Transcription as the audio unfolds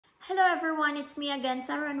Hello everyone, it's me again,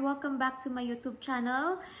 Sarah, and welcome back to my YouTube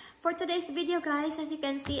channel. For today's video guys, as you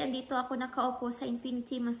can see, andito ako nakaupo sa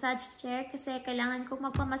Infinity Massage Chair kasi kailangan ko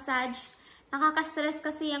magpamassage. Nakaka-stress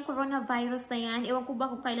kasi yung coronavirus na yan. Ewan ko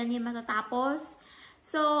ba kung kailan yan matatapos.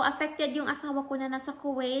 So, affected yung asawa ko na nasa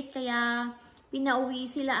Kuwait, kaya pinauwi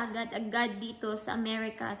sila agad-agad dito sa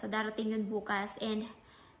America. So, darating yun bukas. And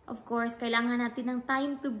of course, kailangan natin ng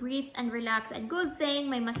time to breathe and relax. And good thing,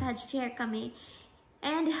 may massage chair kami.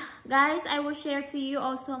 And guys, I will share to you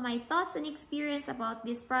also my thoughts and experience about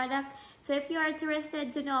this product. So if you are interested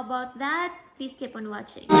to know about that, please keep on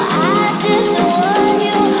watching. I just want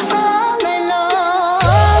you all along.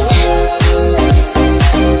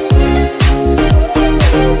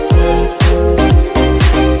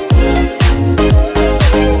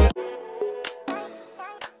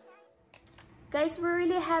 Guys, we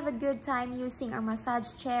really have a good time using our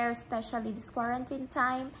massage chair, especially this quarantine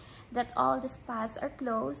time that all the spas are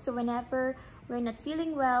closed. So whenever we're not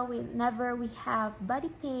feeling well, whenever we have body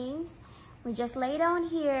pains, we just lay down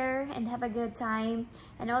here and have a good time.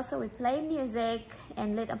 And also we play music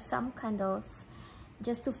and lit up some candles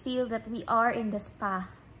just to feel that we are in the spa.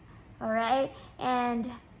 Alright? And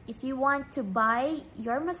if you want to buy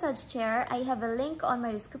your massage chair, I have a link on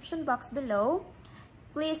my description box below.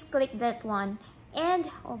 Please click that one. And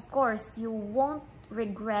of course, you won't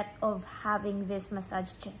regret of having this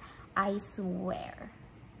massage chair. I swear.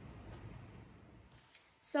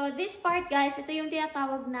 So this part guys, ito yung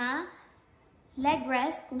tinatawag na leg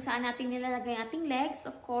rest, kung saan natin nilalagay ating legs,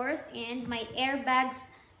 of course, and may airbags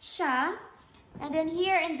siya. And then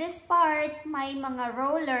here in this part, may mga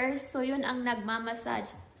rollers, so yun ang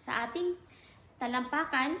nagmamassage sa ating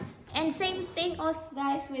talampakan. And same thing also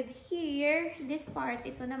guys with here, this part,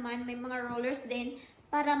 ito naman, may mga rollers din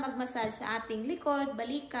para magmassage sa ating likod,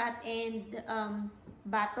 balikat, and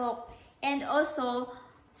batok. And also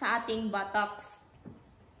sa ating buttocks.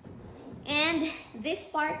 And this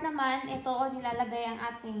part naman, ito nilalagay ang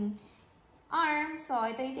ating arm. So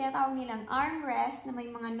ito yung tinatawag nilang arm rest na may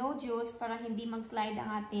mga nodules para hindi mag-slide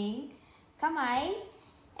ang ating kamay.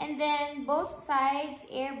 And then both sides,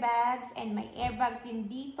 airbags, and may airbags din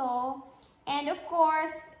dito. And of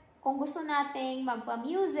course, kung gusto nating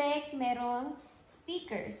magpa-music, merong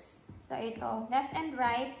speakers. So ito, left and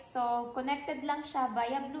right. So connected lang siya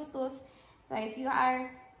via Bluetooth. So if you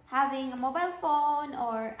are having a mobile phone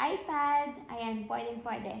or iPad, ayan,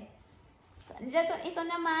 pwede. So ito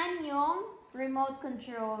naman yung remote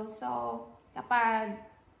control. So kapag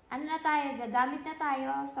ano na tayo, gagamit na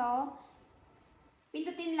tayo, so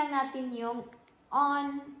pindutin lang natin yung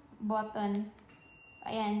on button.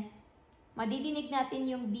 Ayan. Madidinig natin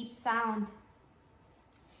yung beep sound.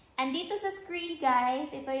 And dito sa screen,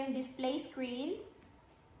 guys, ito yung display screen.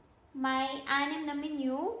 May 6 na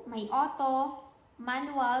menu. May auto,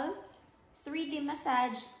 manual, 3D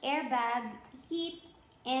massage, airbag, heat,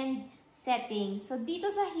 and setting. So dito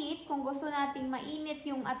sa heat, kung gusto nating mainit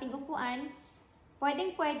yung ating upuan,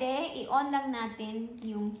 pwedeng-pwede, i-on lang natin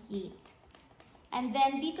yung heat. And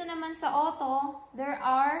then, dito naman sa auto, there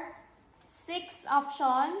are 6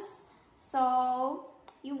 options. So,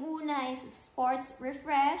 yung una is sports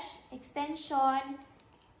refresh, extension,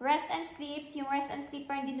 rest and sleep. Yung rest and sleep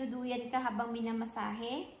parang dinuduyan ka habang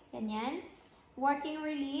minamasahe. Ganyan. Working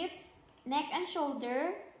relief, neck and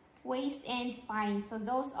shoulder, waist and spine. So,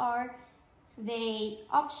 those are the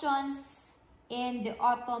options in the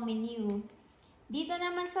auto menu. Dito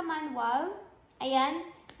naman sa manual, ayan,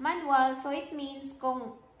 manual, so it means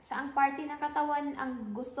kung saang parte ng katawan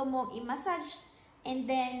ang gusto mong i-massage, and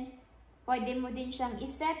then pwede mo din siyang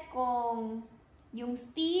iset kung yung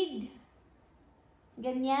speed,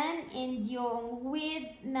 ganyan, and yung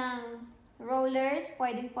width ng rollers,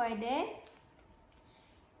 pwede.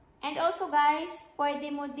 And also guys, pwede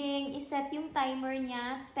mo ding iset yung timer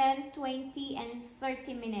niya, 10, 20, and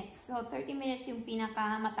 30 minutes. So 30 minutes yung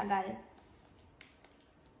pinakamatagal.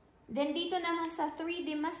 Then, dito naman sa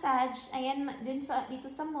 3D massage, ayan, dito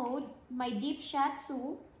sa mode, may deep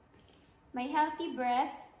shiatsu, may healthy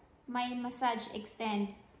breath, may massage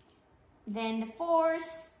extend. Then, the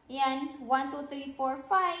force, ayan, 1, 2, 3, 4,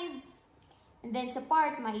 5. And then, sa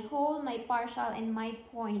part, may whole, may partial, and may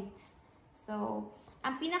point. So,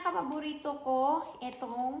 ang pinaka-paborito ko,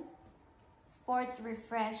 itong sports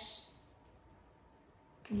refresh.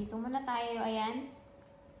 Dito muna tayo, ayan.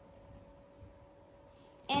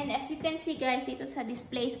 And as you can see guys, dito sa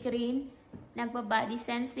display screen, nagba-body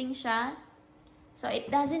sensing siya. So it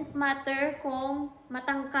doesn't matter kung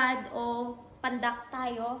matangkad o pandak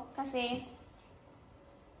tayo kasi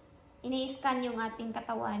ini-scan yung ating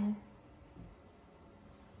katawan.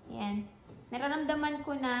 Ayan. Nararamdaman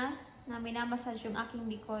ko na na minamassage yung aking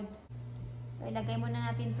likod. So, ilagay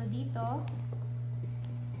muna natin to dito.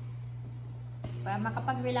 Para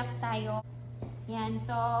makapag-relax tayo. Yan.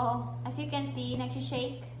 So, as you can see,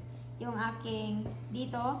 nagsishake yung aking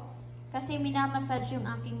dito. Kasi minamassage yung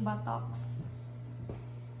aking buttocks.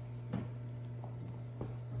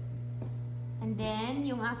 And then,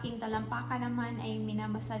 yung aking talampakan naman ay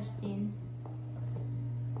minamassage din.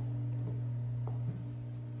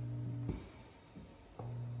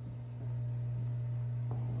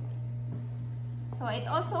 So, it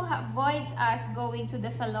also avoids us going to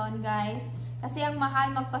the salon, guys. Kasi ang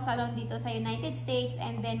mahal magpa-salon dito sa United States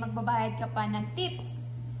and then magbabayad ka pa ng tips.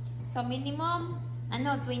 So, minimum,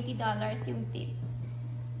 $20 yung tips.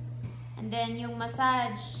 And then, yung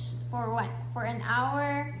massage for what? For an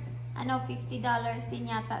hour, $50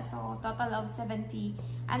 din yata. So, total of $70.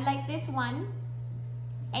 Unlike this one,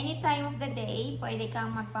 any time of the day, pwede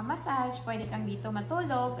kang magpa-massage, pwede kang dito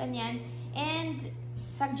matulog, ganyan. And,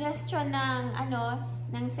 suggestion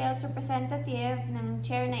ng sales representative ng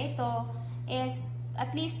chair na ito is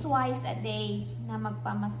at least twice a day na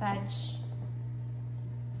magpa-massage.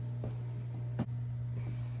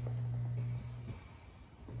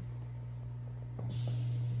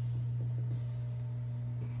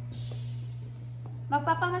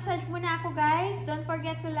 Magpapamassage muna ako, guys. Don't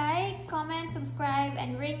forget to like, comment, subscribe,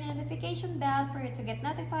 and ring the notification bell for you to get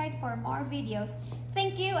notified for more videos.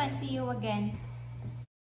 Thank you and see you again.